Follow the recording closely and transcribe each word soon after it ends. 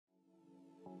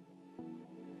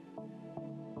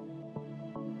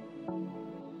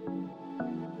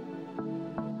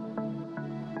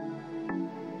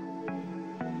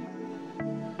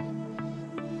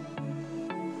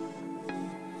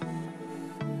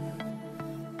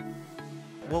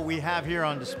What we have here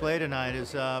on display tonight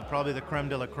is probably the creme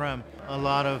de la creme. A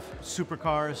lot of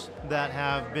supercars that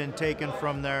have been taken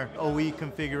from their OE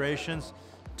configurations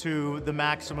to the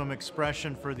maximum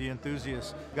expression for the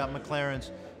enthusiasts. You've got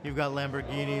McLarens, you've got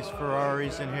Lamborghinis,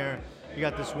 Ferraris in here, you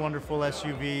got this wonderful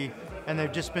SUV, and they've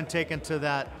just been taken to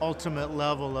that ultimate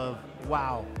level of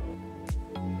wow.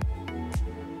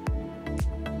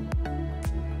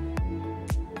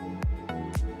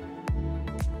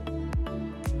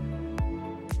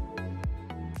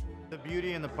 The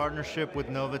beauty in the partnership with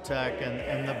Novitec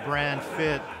and the brand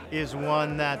fit is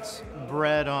one that's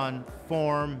bred on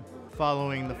form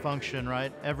following the function,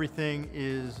 right? Everything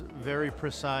is very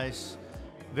precise,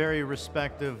 very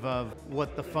respective of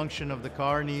what the function of the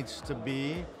car needs to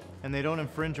be, and they don't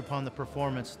infringe upon the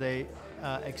performance. They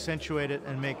accentuate it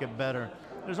and make it better.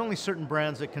 There's only certain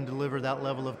brands that can deliver that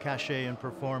level of cachet and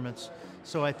performance,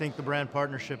 so I think the brand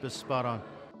partnership is spot on.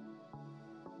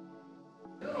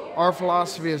 Our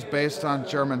philosophy is based on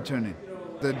German tuning.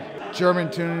 The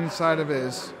German tuning side of it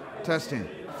is testing,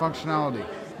 functionality,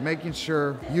 making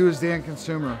sure you as the end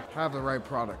consumer have the right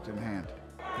product in hand.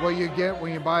 What you get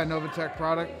when you buy a Novitec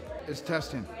product is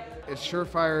testing. It's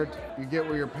surefire, you get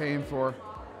what you're paying for,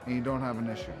 and you don't have an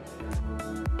issue.